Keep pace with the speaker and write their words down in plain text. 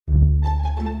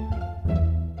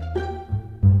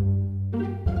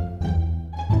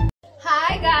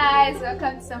guys,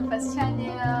 welcome to Sampa's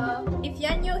channel. If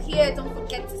you're new here, don't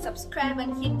forget to subscribe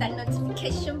and hit that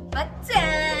notification button.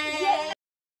 Yeah.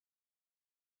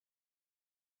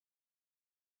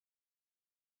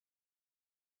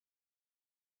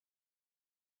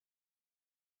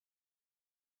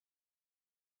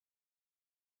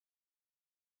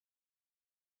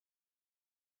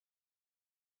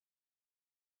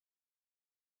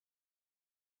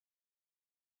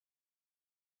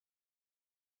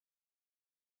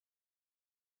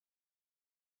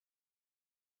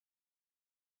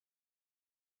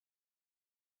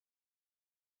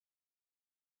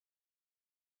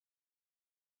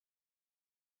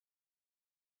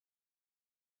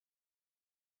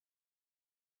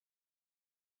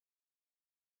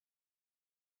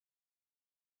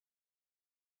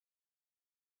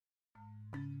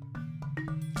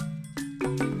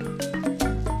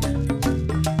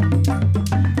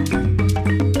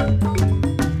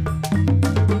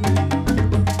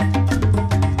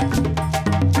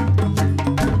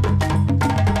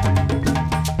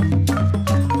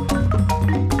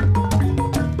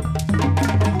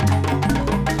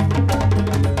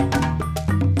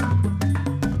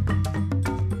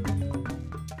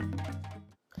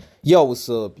 Yo, what's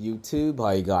up YouTube?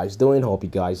 How you guys doing? Hope you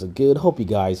guys are good. Hope you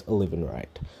guys are living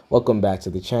right. Welcome back to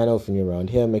the channel. If you're new around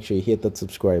here, make sure you hit that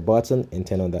subscribe button and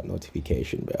turn on that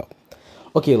notification bell.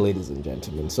 Okay, ladies and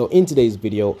gentlemen, so in today's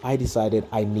video, I decided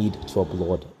I need to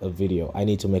upload a video. I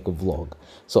need to make a vlog.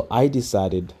 So I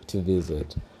decided to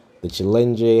visit the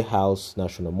Chilenje House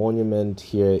National Monument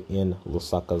here in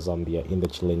Lusaka, Zambia, in the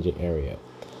Chilenje area.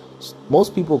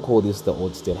 Most people call this the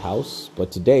Old State House,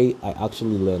 but today I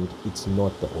actually learned it's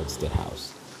not the Old State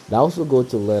House. And I also go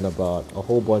to learn about a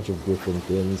whole bunch of different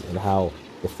things and how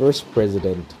the first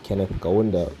president, Kenneth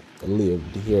Kaunda,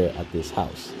 lived here at this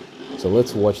house. So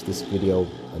let's watch this video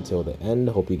until the end.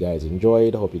 Hope you guys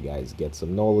enjoyed. Hope you guys get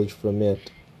some knowledge from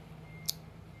it.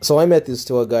 So I met this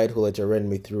tour guide who later ran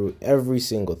me through every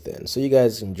single thing. So you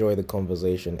guys enjoy the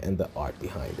conversation and the art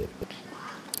behind it.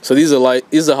 So this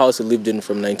is a house he lived in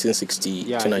from 1960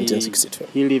 to 1962.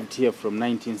 He lived here from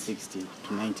 1960 to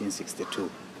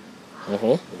 1962.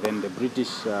 Then the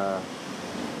British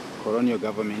colonial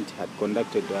government had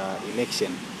conducted an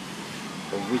election,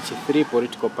 of which 3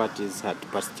 political parties had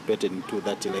participated into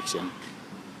that election.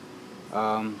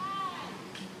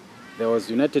 There was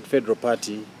United Federal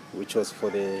Party, which was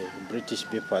for the British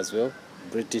people as well,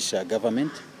 British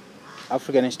government,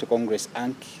 African National Congress,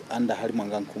 ANC, under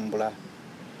Halimanga Nkumbula,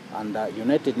 and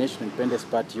United National Independence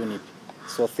Party UNIP.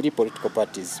 So 3 political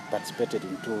parties participated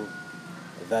into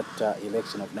that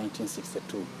election of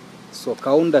 1962. So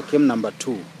Kaunda came number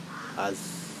 2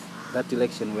 as that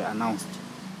election were announced,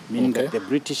 meaning that the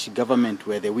British government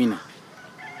were the winner.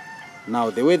 Now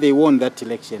the way they won that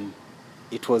election,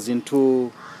 it was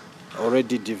into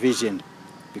already division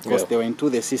because they were into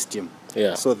the system.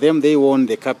 So they won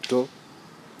the capital.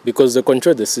 Because they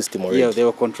controlled the system already. Yeah, they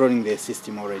were controlling the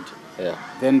system already.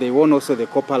 Then they won also the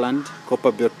Copperland,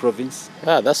 Copper Belt Province.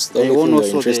 That's the they only won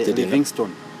thing also interested the in.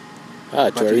 Livingstone.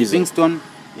 But Livingstone,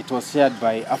 it was shared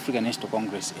by African National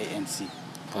Congress, ANC.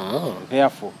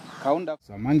 Therefore, Kaunda.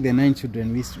 So among the 9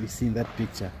 children we see in that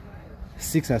picture,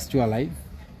 6 are still alive.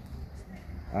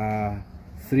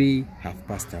 3 have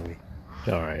passed away.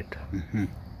 All right. Do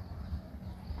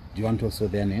you want also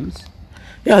their names?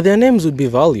 Yeah, their names would be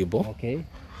valuable. Okay.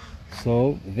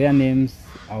 So their names,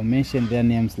 I'll mention their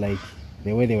names like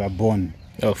the way they were born.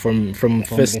 Oh, from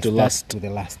first to last. To the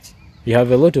last. You have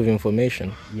a lot of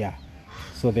information. Yeah.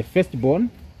 So the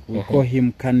firstborn, we call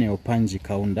him Kane Opanji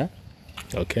Kaunda.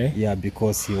 Okay. Yeah,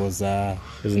 because he was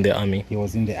he was in the army. He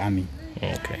was in the army.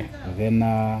 Okay.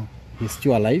 Then he's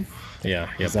still alive. Yeah,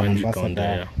 he's an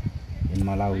ambassador in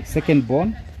Malawi.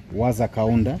 Secondborn, Waza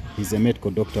Kaunda. He's a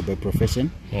medical doctor by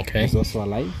profession. Okay. He's also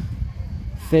alive.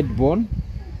 Thirdborn,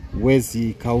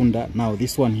 Wezi Kaunda. Now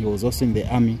this one, he was also in the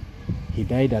army. He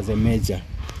died as a Major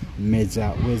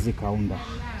Wezi Kaunda.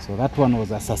 So that one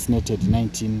was assassinated in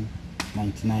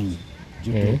 1999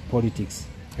 due to politics.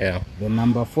 Yeah. The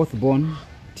number 4th born,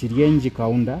 Chilenje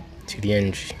Kaunda.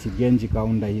 Chilenje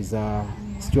Kaunda, he's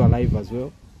still alive as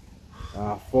well.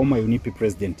 Former UNIP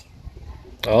president.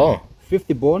 Oh.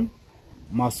 5th born,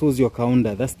 Masuzio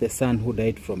Kaunda. That's the son who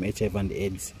died from HIV and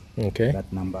AIDS. Okay.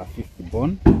 That number 5th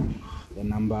born. The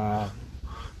number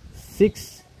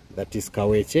 6, that is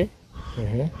Kaweche.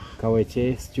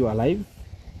 Kaweche still alive.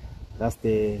 That's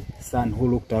the son who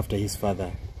looked after his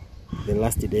father the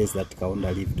last days that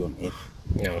Kaunda lived on earth.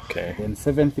 Okay. Then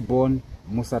 7th born,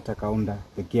 Musata Kaunda,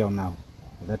 the girl now.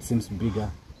 That seems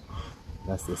bigger.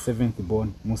 That's the 7th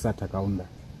born, Musata Kaunda.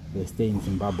 They stay in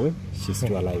Zimbabwe. She's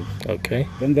still alive. Okay.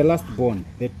 Then the last born,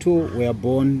 the two were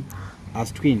born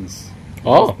as twins.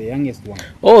 Oh. The youngest one.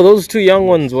 Oh, those two young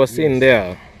ones were seen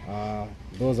there.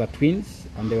 Those are twins,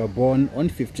 and they were born on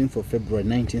 15th of February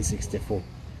 1964.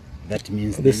 That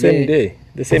means The same day,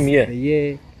 the same year. The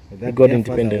year that we got their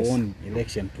independence. father won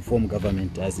election to form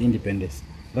government as independence.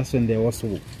 That's when they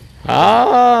also.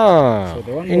 Ah, So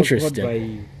the one interesting.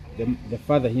 was by the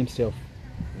father himself.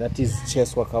 That is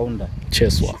Cheswa Kaunda.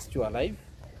 Cheswa. She's still alive.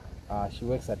 She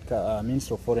works at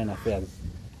Ministry of Foreign Affairs.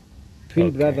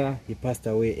 Twin brother, he passed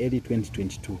away early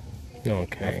 2022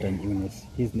 Okay. after an illness.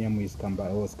 His name was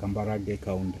Kambarage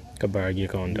Kaunda. Kabaragi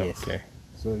Kaunda. Yes. Okay.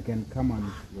 So you can come and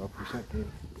you appreciate it.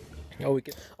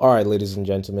 All right, ladies and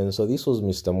gentlemen. So this was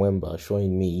Mr. Mwemba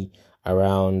showing me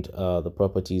around the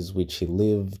properties which he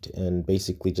lived and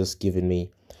basically just giving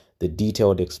me the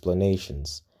detailed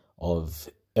explanations of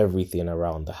everything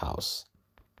around the house.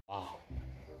 Wow.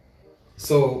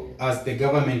 So as the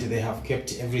government, they have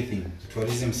kept everything.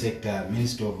 Tourism sector,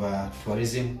 Ministry of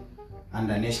Tourism and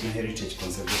the National Heritage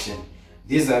Conservation.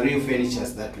 These are real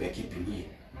furnitures that we are keeping here.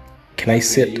 Can I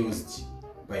sit? Used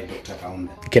by Dr.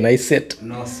 Kaunda. Can I sit?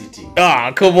 No sitting.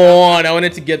 Ah, come on. I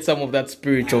wanted to get some of that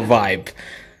spiritual vibe.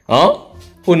 Huh?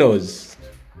 Who knows?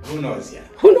 Who knows, yeah?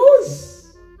 Who knows?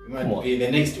 You might be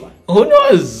the next one. Who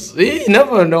knows? You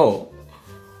never know.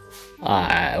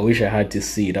 I wish I had to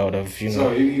see it out of, you know.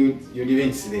 So you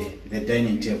didn't see the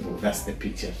dining table. That's the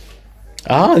picture.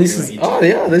 Ah, this is, oh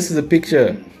yeah, this is a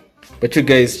picture. But you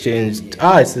guys changed.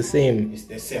 Ah, it's the same. It's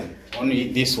the same.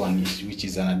 Only this one is, which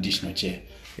is an additional chair.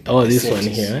 Oh, The this set one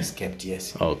here. is kept,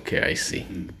 yes. Okay, I see.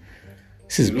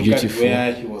 This is Look beautiful. at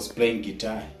where he was playing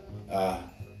guitar.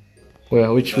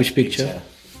 Where? Which That picture?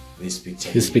 This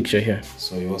picture. This picture here.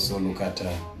 So you also look at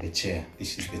the chair.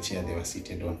 This is the chair they were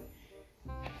seated on.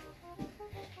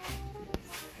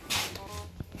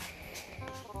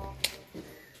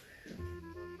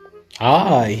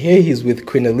 Ah, here he's with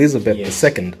Queen Elizabeth Yes.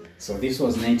 II. So this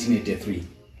was 1983.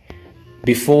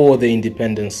 Before the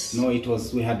independence. No, it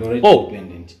was, we had already Oh.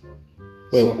 independent.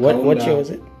 Wait, So what Kaunda, year was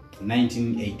it?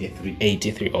 1983.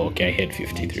 83. Oh, okay, I had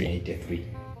 53. 1983.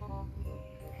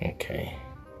 Okay.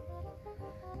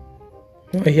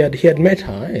 No, he had met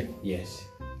her, eh? Yes.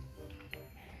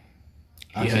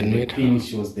 He had Actually, met the Queen, her.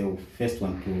 she was the first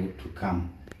one to come.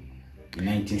 In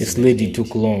 1978. This lady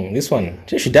took long. This one,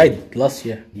 she died last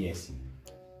year. Yes.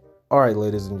 Alright,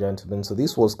 ladies and gentlemen, so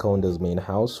this was Kaunda's main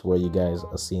house where you guys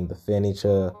are seeing the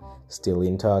furniture still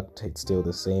intact. It's still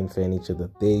the same furniture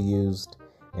that they used,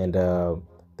 and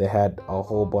they had a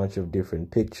whole bunch of different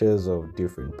pictures of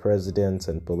different presidents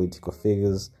and political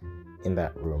figures in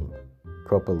that room,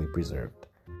 properly preserved.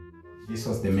 This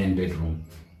was the main bedroom.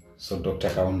 So Dr.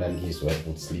 Kaunda and his wife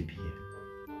would sleep here.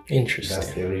 Interesting.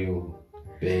 That's the real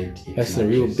bed. That's the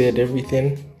real bed,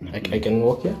 everything. I can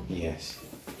walk here? Yes.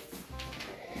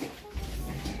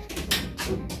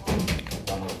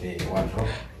 One of the wardrobe.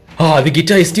 Ah, the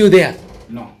guitar is still there.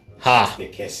 No. Ha! The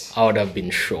case. I would have been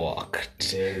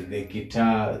shocked. The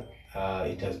guitar,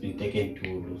 it has been taken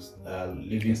to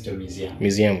Livingstone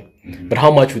Museum. But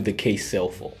how much would the case sell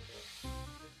for?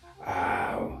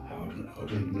 I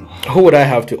don't know. Who would I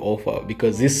have to offer?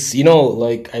 Because this, you know,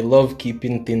 like, I love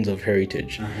keeping things of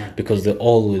heritage because they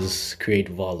always create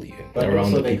value But around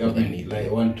also the people that government, need like,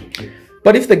 them. want to keep.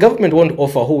 But if the government won't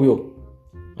offer, who will?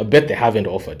 I bet they haven't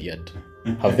offered yet.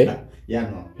 Have they? Yeah,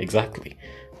 no. Exactly.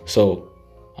 So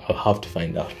I'll have to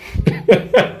find out.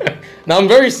 Now I'm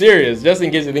very serious, just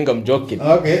in case you think I'm joking.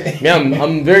 Okay. Yeah,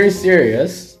 I'm very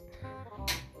serious.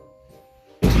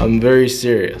 I'm very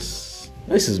serious.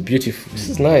 This is beautiful. This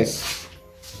is nice.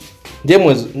 Dem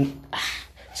was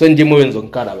so ndimo wenzo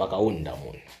nkara bakaunda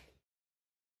mun.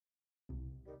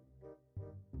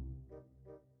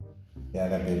 The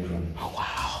other bedroom. Oh,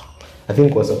 wow. I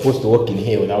think we're supposed to walk in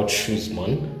here without shoes,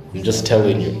 man. I'm just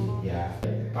telling you. Yeah.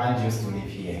 Pan used to live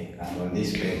here, and on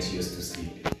this bed he used to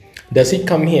sleep. Does he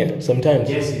come here sometimes?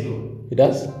 Yes, he do. He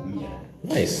does? Yeah.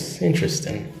 Nice.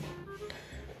 Interesting.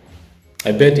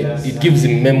 I bet it gives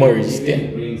him memories. He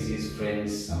even brings his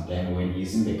friends sometimes when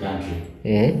he's in the country.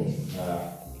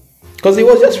 Because he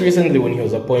was just recently when he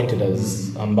was appointed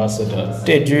as ambassador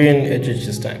during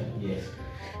HH's time. Yes.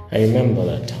 I remember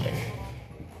that time.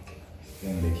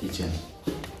 In the kitchen.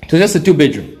 So just a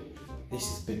 2-bedroom. This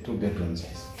is the 2 bedrooms,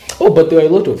 yes. Oh, but there were a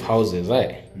lot of houses,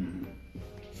 right?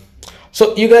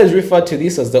 So you guys refer to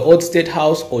this as the old state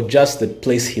house or just the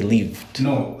place he lived?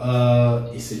 No,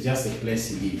 it's just a place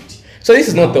he lived. So this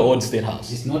is not the old state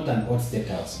house. It's not an old state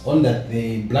house. On that,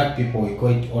 the black people, we call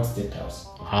it old state house.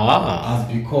 Ah,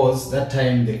 As because that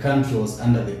time the country was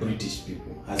under the British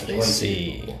people. As I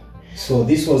see. So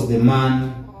this was the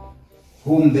man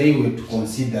whom they were to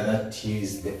consider that he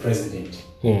is the president.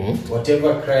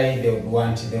 Whatever cry they would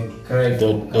want, they would cry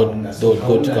for Kaunda. So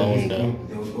go to Kaunda and his Kaunda. group,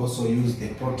 they would also use the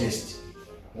protest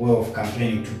way of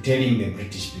campaigning to telling the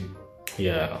British people.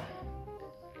 Yeah.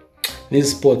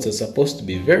 These spots are supposed to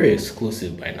be very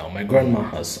exclusive by now. My grandma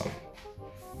has some.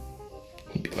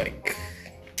 Be like,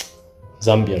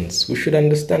 Zambians, we should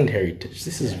understand heritage.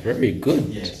 This is very good.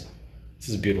 Yes. This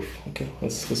is beautiful. Okay,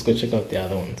 let's go check out the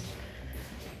other ones.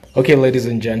 Okay, ladies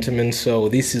and gentlemen, so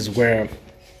this is where...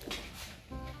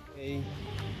 Hey,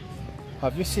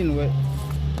 have you seen where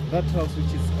that house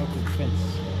which is out of the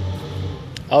fence?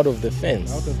 Out of the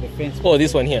fence? Out of the fence. Oh,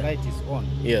 this one here? The light is on.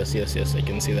 Yes, I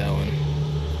can see that one.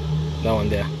 That one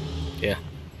there. Yeah.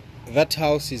 That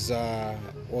house is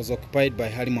was occupied by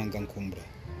Halimanga Nkumbula.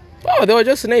 Oh, they were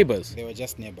just neighbors. They were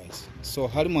just neighbors. So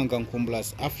Halimanga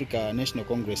Nkumbula's Africa National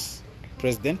Congress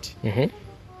president.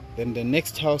 Then the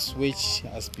next house, which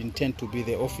has been turned to be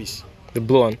the office. The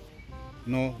blue one?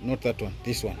 No, not that one.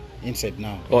 This one, inside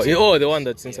now. Oh, the one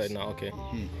that's inside now. Okay.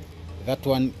 That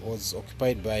one was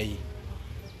occupied by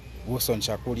Wilson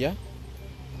Chakulia.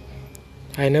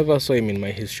 I never saw him in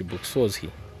my history books. Who was he?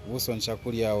 Wilson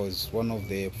Chakulia was one of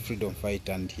the freedom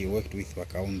fighters, and he worked with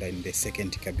Kaunda in the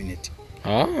second cabinet.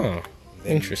 Ah,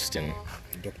 Then interesting.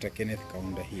 Dr. Kenneth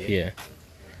Kaunda here. Yeah.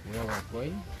 Where we're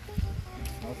going,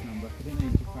 house number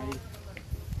 395,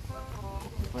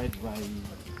 occupied by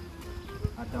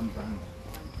Adam Banda.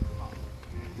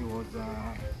 He was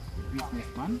a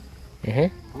businessman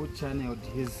who channeled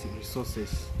his resources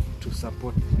to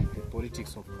support the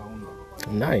politics of Kaunda.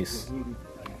 Nice.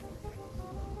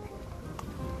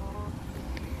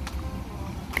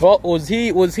 Well, was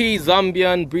he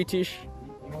Zambian, British?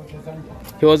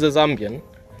 He was a Zambian.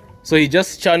 So he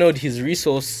just channeled his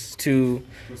resource to...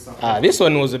 this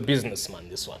one was a businessman,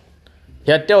 this one.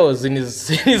 Airtel was in his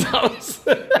house.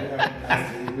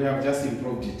 We have just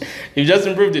improved it. You just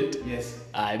improved it? Yes.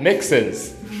 It makes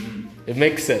sense. It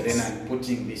makes sense. Then I'm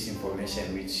putting this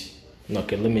information which...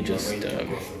 Okay, let me just... go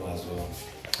through as well.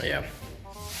 Yeah.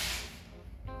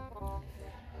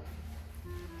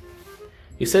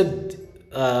 You said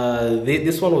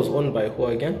this one was owned by who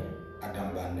again?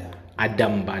 Adam Banda.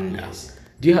 Adam Banda. Yes.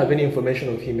 Do you have any information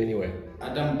of him anywhere?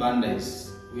 Adam Banda is...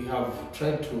 We have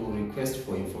tried to request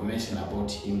for information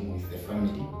about him with the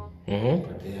family,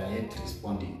 but they are yet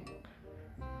responding.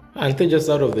 Aren't they just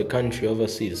out of the country,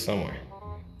 overseas somewhere?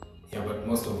 Yeah, but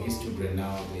most of his children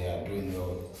now, they are doing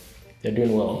well. They're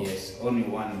doing well? Yes, only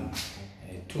one,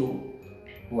 two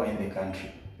who are in the country.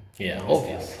 Yeah, Most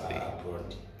obviously. are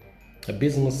abroad. A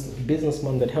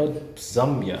businessman that helped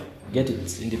Zambia get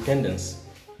its independence.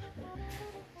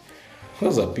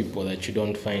 Those are people that you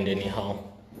don't find anyhow.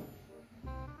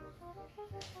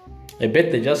 I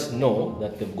bet they just know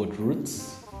that they've got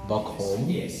roots back home.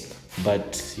 Yes.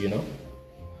 But, you know,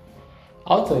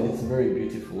 outside it's very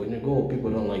beautiful. When you go,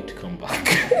 people don't like to come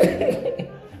back.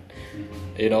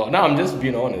 You know, now I'm just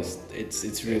being honest.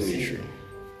 It's really true.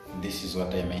 This is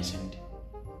what I mentioned.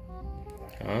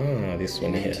 Ah, this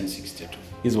one here. 1962.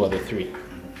 These were the three.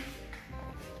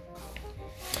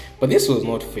 But this was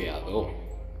not fair, though.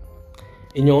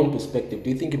 In your own perspective, do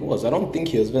you think it was? I don't think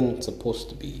he was even supposed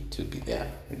to be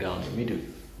there, down the middle.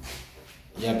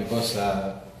 Yeah, because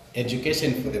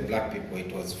education for the black people, it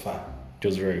was far. It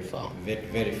was very far. Very,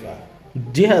 very far.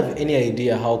 Do you have any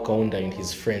idea how Kaunda and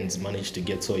his friends managed to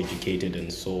get so educated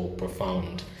and so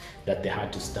profound that they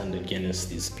had to stand against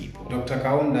these people? Dr.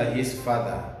 Kaunda, his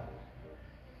father,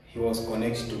 he was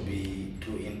connected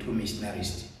into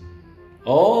missionaries.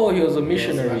 Oh, he was a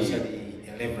missionary. He was actually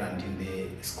a reverend in the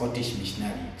Scottish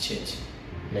Missionary Church.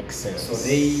 Makes sense. So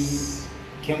they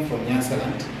came from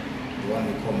Nyasaland, the one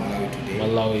we call Malawi today.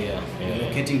 Malawi, yeah.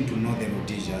 Relocating to northern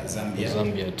Rhodesia, Zambia.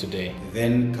 Zambia today.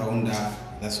 Then Kaunda,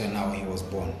 that's where now he was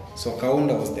born. So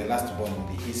Kaunda was the last born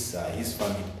in his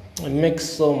family. It makes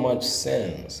so much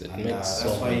sense. It makes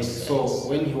so much sense. So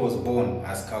when he was born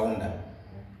as Kaunda,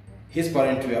 his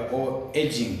parents were all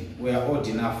aging, were old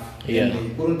enough. Yeah.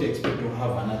 And they couldn't expect to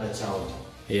have another child.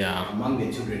 Yeah. Among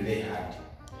the children they had.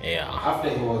 Yeah. After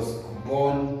he was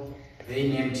born, they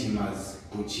named him as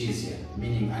Buchizia,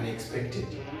 meaning unexpected.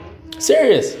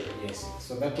 Serious? Yes.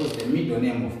 So that was the middle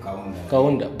name of Kaunda.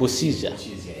 Kaunda, Buchizia.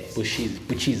 Buchizia, yes.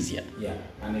 Buchizia. Yeah,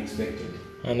 unexpected.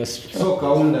 Honestly. So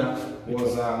Kaunda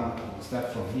was,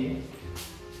 start from here.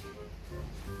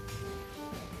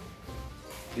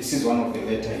 This is one of the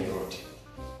letters he wrote.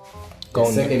 The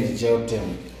second jail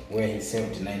term, where he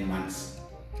served 9 months,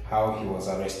 how he was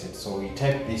arrested. So we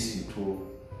typed this into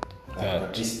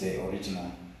but this is the original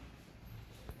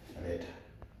letter.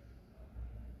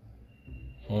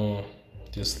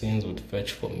 These things would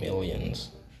fetch for millions.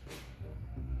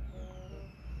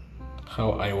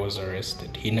 how I was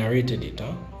arrested. He narrated it,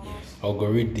 huh? Yes. I'll go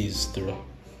read these through.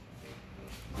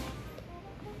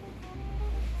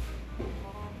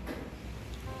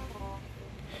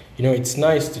 You know, it's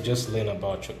nice to just learn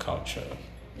about your culture.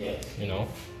 Yes. You know,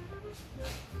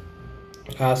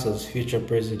 us as future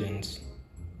presidents,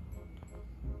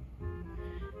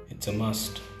 it's a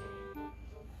must.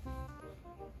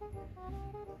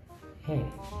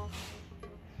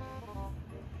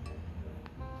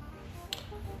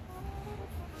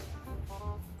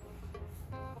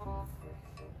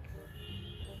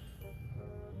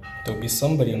 There'll be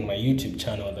somebody on my YouTube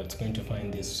channel that's going to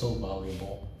find this so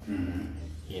valuable.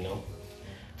 You know,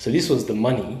 so this was the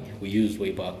money we used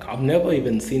way back. I've never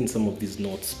even seen some of these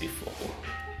notes before.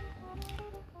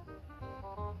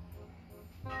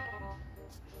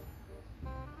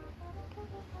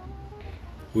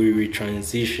 We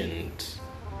retransitioned.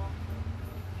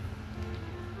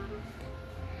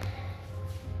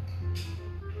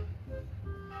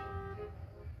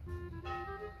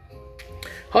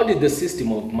 How did the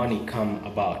system of money come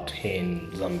about here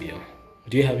in Zambia?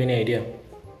 Do you have any idea?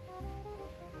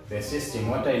 The system,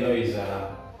 what I know is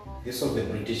this was the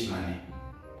British money.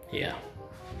 Yeah.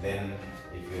 Then,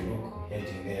 if you look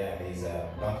heading there, is a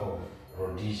Bank of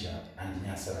Rhodesia and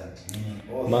Nyasaland, meaning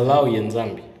all Malawi and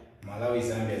Zambia. Malawi,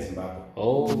 Zambia, Zimbabwe.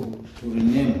 Oh. To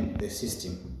rename the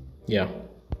system. Yeah.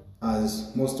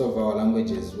 As most of our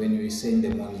languages, when we say in the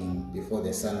morning before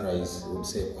the sunrise, we would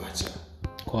say kwacha.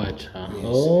 Kwacha. Yes,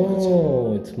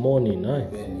 oh, it's morning, huh?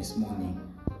 Then it's morning.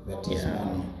 That is Yeah.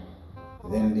 morning.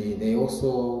 Then they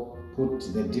also put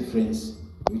the difference,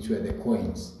 which were the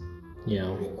coins.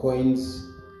 Yeah. The coins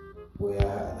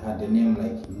had a name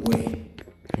like Ngwe.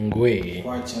 Ngwe.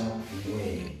 Kwacha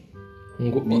Ngwe.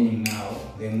 Meaning now,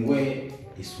 the Ngwe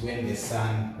is when the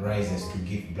sun rises to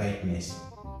give brightness.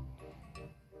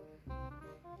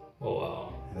 Oh,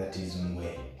 wow. That is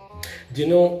Ngwe. Do you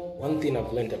know one thing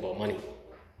I've learned about money?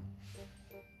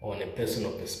 On a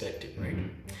personal perspective, right?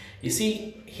 You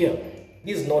see, here,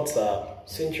 these notes are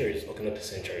centuries, okay, not a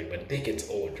century, but decades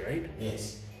old, right?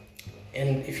 Yes.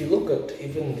 And if you look at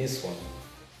even this one,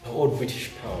 the old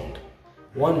British pound,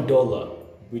 $1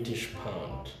 British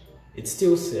pound, it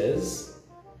still says,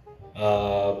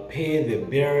 pay the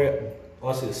barrier,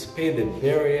 what's this? Pay the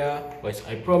barrier,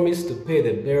 I promise to pay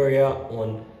the barrier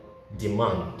on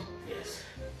demand. Yes.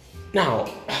 Now,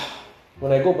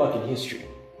 when I go back in history,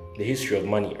 the history of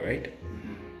money, right?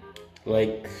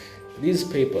 Like, these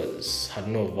papers had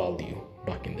no value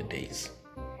back in the days.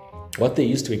 What they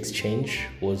used to exchange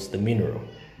was the mineral,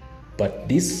 but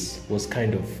this was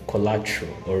kind of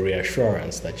collateral or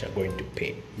reassurance that you're going to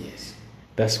pay. Yes.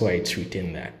 That's why it's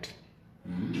written that.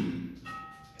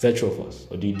 Is that true of us?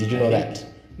 Or did you know that?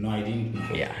 No, I didn't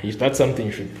know. Yeah, that's something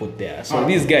you should put there. So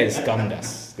these guys scammed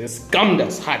us. They scammed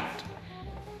us hard.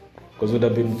 Because we'd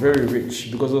have been very rich.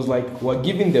 Because it was like, we're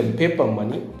giving them paper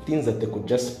money, things that they could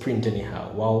just print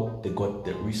anyhow while they got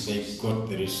the resource. They got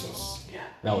the resource. Yeah,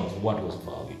 that was what was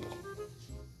valuable.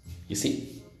 You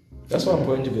see? That's why I'm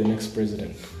going to be the next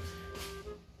president.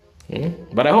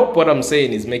 But I hope what I'm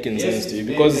saying is making sense to you.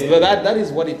 Because that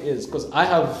is what it is. Because I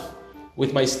have,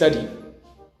 with my study,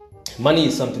 money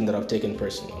is something that I've taken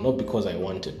personal. Not because I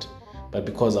want it, but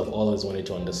because I've always wanted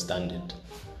to understand it.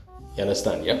 You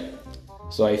understand, yeah?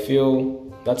 So I feel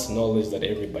that's knowledge that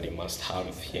everybody must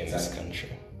have here in this country.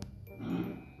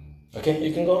 Okay,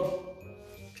 you can go.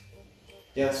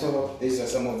 Yeah, so these are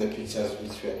some of the pictures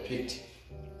which were picked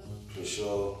to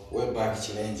show way back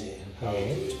Chilenje how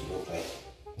it used to look like.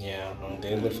 Yeah, on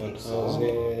the elephant So houses.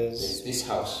 there's this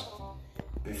house.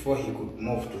 Before he could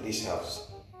move to this house,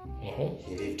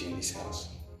 he lived in this house.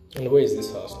 And where is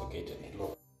this house located?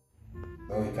 Look.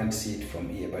 Well, we can't see it from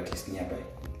here, but it's nearby.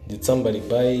 Did somebody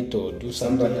buy it or do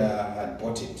something? Somebody had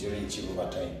bought it during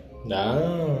Chiluba time.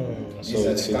 So These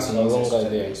are it's the no council houses longer that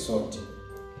there. they sold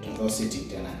to those city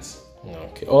tenants.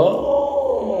 Okay.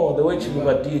 Oh, the way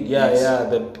Chiluba did. Yeah, Yes. yeah.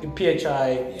 The PHI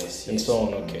Yes, and yes. so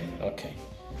on. Okay, okay.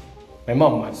 My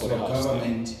mom might So put a house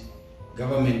there.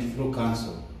 government through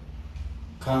council,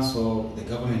 the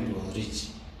government was rich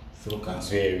through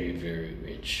council. Very, very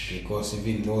rich. Because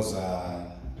even those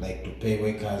like to pay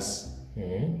workers,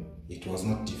 it was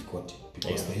not difficult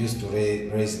because they used to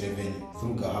raise revenue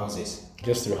through the houses.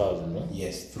 Just through houses, no?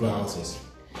 Yes, through houses.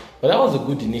 But that was a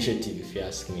good initiative, if you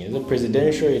ask me. It's a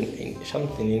presidential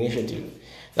something initiative.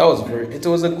 It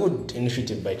was a good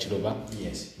initiative by Chiluba.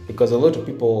 Yes. Because a lot of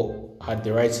people had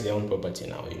the right to their own property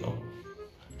now,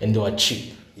 and they were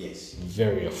cheap. Yes.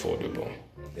 Very affordable.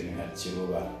 Then we had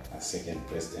Chiluba as second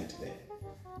president there.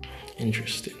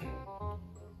 Interesting.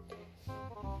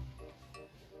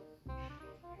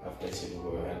 After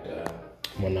Chiluba, we had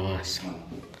Manawasa.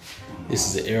 This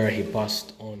is the era he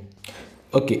passed on.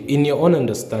 Okay, in your own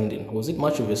understanding, was it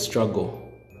much of a struggle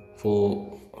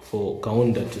for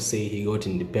Kaunda to say he got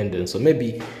independence? Or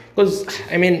maybe, because,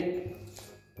 I mean,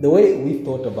 the way we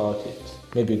thought about it,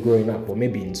 maybe growing up or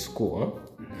maybe in school,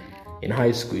 in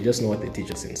high school, you just know what they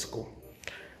teach us in school.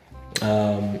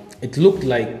 It looked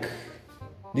like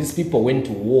these people went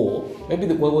to war. Maybe,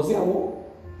 was there a war?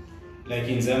 Like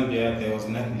in Zambia, there was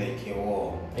not like a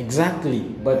war. Exactly,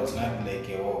 but... It was not like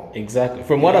a war. Exactly.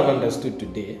 From what I've understood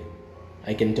today,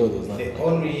 I can tell there was nothing. The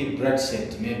only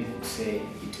bloodshed, maybe would say,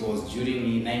 it was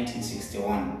during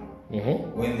 1961,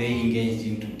 when they engaged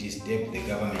into disturb the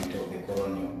government of the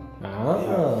colonial.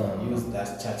 They used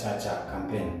that cha-cha-cha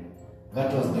campaign.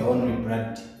 That was the only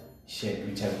bloodshed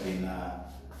which has been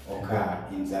occurred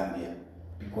in Zambia.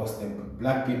 Because the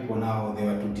black people now, they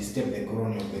were to disturb the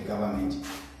colonial of the government,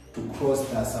 to cross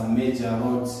some major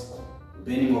roads,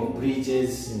 burning of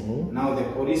bridges. Now the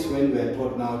police, when we are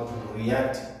told now to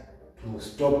react, to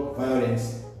stop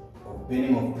violence of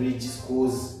burning of bridges,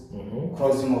 schools,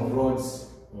 crossing of roads,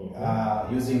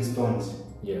 using stones.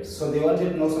 Yes. So they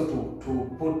wanted also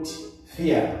to put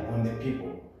fear on the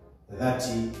people that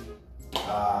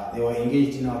they were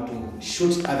engaged now to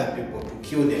shoot other people, to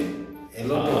kill them. A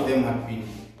lot of them have been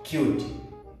killed,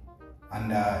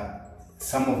 and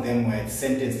some of them were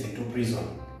sentenced into prison.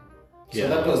 So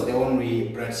that was the only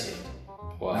bloodshed.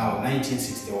 Wow. Now,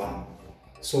 1961.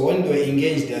 So when they were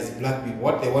engaged as black people,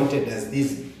 what they wanted as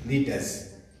these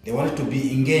leaders, they wanted to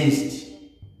be engaged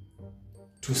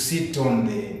to sit on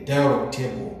the dialogue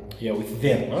table. Yeah, with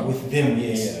them. With them,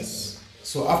 yes.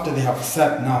 So after they have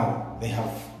sat now, they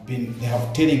have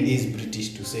telling these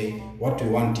British to say, what we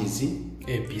want is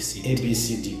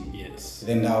ABCD. Yes.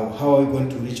 Then now, how are we going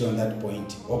to reach on that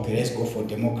point? Okay, let's go for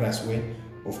democracy way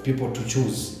of people to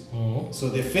choose. So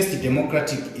the first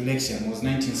democratic election was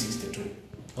 1962.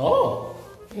 Oh,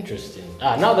 interesting.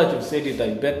 Now that you've said it,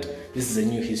 I bet this is a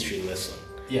new history lesson.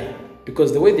 Yeah.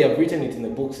 Because the way they have written it in the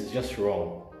books is just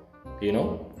wrong. You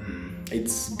know?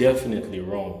 It's definitely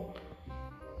wrong.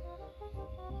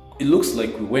 It looks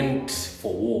like we went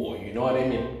for war, you know what I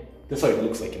mean? That's how it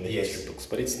looks like in the history books,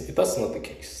 but that's not the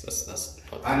case. That's not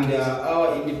the case.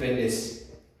 Our independence,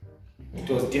 it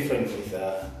was different with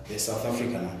the South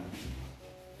African one.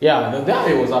 Yeah,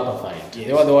 there was apartheid. Yes.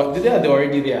 They were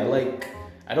already there. Like,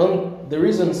 the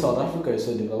reason South Africa is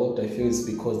so developed, I feel, is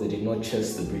because they did not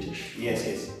chase the British.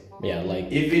 Yes. Yeah, like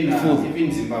even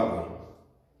Zimbabwe.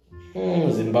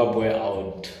 Zimbabwe,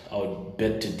 I would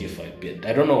bet to differ a bit.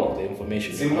 I don't know the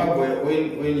information. Zimbabwe,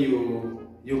 when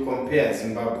you compare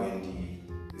Zimbabwe and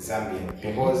Zambia,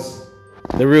 because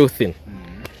the real thing.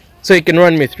 So you can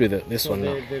run me through this one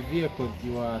now. The vehicle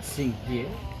you are seeing here,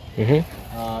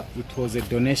 it was a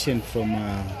donation from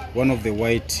one of the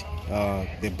white,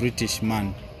 the British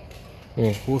man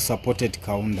who supported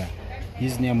Kaunda.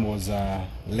 His name was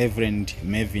Reverend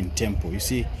Mervyn Temple. You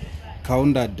see,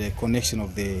 Kaunda had the connection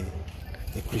of the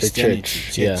Christianity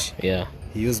church. Yeah.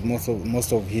 He used most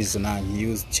of his land. He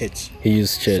used church.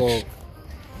 So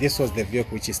this was the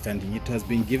vehicle which is standing. It has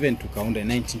been given to Kaunda in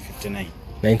 1959.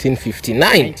 1959.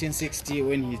 1960,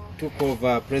 when he took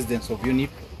over presidency of UNIP,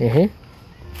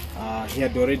 he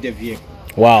had already a vehicle.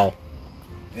 Wow.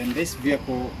 And this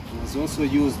vehicle was also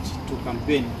used to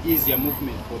campaign, easier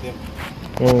movement for them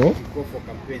to go for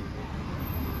campaign.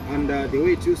 And the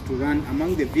way it used to run,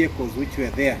 among the vehicles which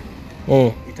were there,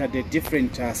 it had a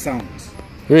different sound.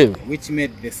 Really? Which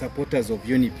made the supporters of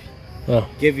UNIP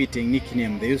gave it a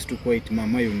nickname. They used to call it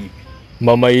Mama UNIP.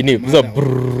 Mama UNIP.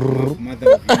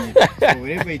 Mother of UNIP. So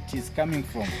wherever it is coming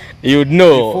from, you would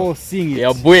know. Before seeing it,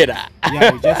 Yabuera.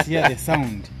 Yeah, you just hear the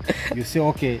sound. You say,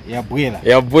 okay, Yabuera.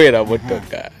 Yabuera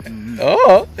motoka.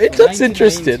 Oh, that's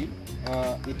interesting.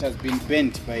 It has been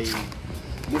bent by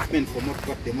Movement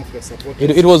for Democracy supporters.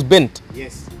 It was bent?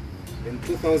 Yes. In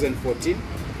 2014,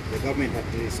 the government had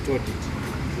restored it.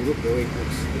 If you look the way it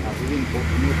looks, they have even bought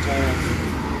new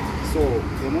tires. So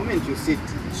the moment you sit,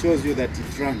 it shows you that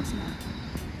it runs now.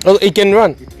 Oh, it can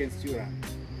run? It can still run.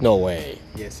 No way.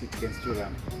 Yes, it can still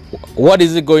run. What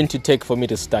is it going to take for me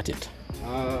to start it?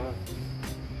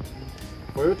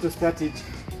 For you to start it,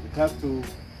 you have to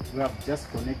just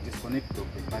disconnect of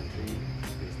the battery.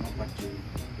 There's no battery.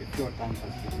 The fuel tank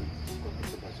has been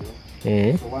disconnected as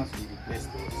well. So once we replace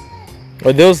those.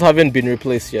 Well, those haven't been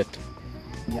replaced yet.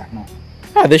 Yeah, no.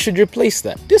 They should replace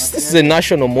that. This is a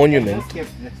national monument.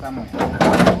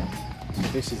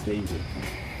 This is the engine.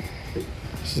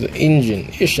 This is the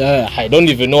engine. I don't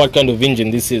even know what kind of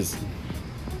engine this is.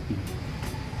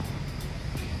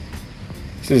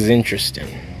 This is interesting.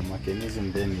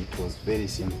 Mechanism then it was very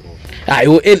simple.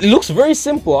 It looks very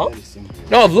simple, huh? Very simple.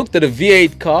 Now I've looked at a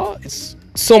V8 car. It's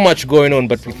so much going on,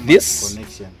 but So with much this,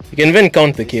 connection. you can even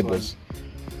count the This cables.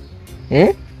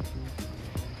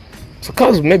 So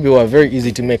cars maybe were very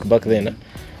easy to make back then.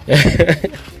 Huh?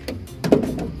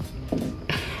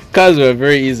 Cars were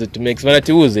very easy to make. But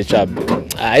it was a chap.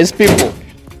 It's people.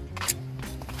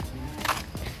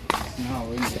 Now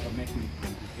when you are making it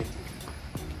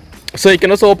complicated. So you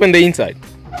can also open the inside.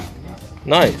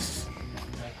 Nice.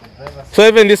 So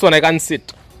even this one I can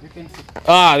sit. You can sit.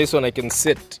 This one I can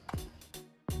sit.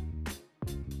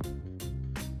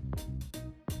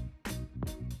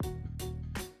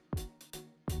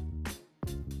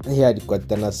 Here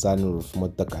the sunroof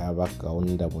motoka yaba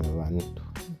kaunda mwe bantu.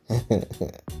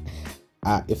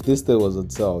 If this still was on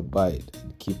sale, I'd buy it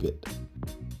and keep it.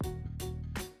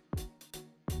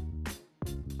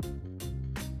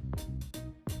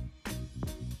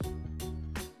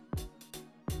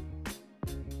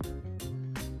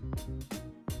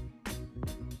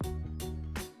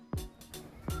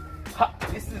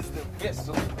 This is the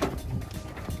vessel.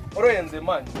 Orien's the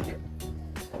man.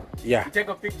 Yeah. Take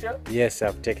a picture. Yes,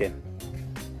 I've taken.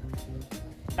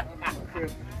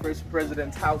 First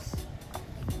president's house.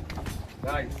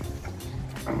 Nice.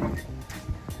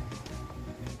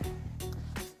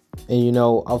 And you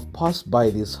know, I've passed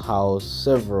by this house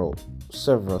several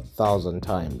thousand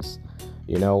times,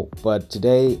 you know, but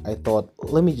today I thought,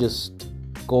 let me just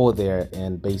go there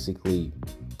and basically,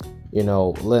 you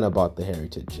know, learn about the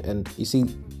heritage. And you see,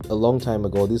 a long time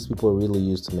ago, these people really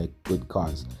used to make good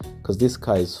cars, because this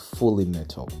car is fully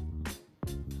metal.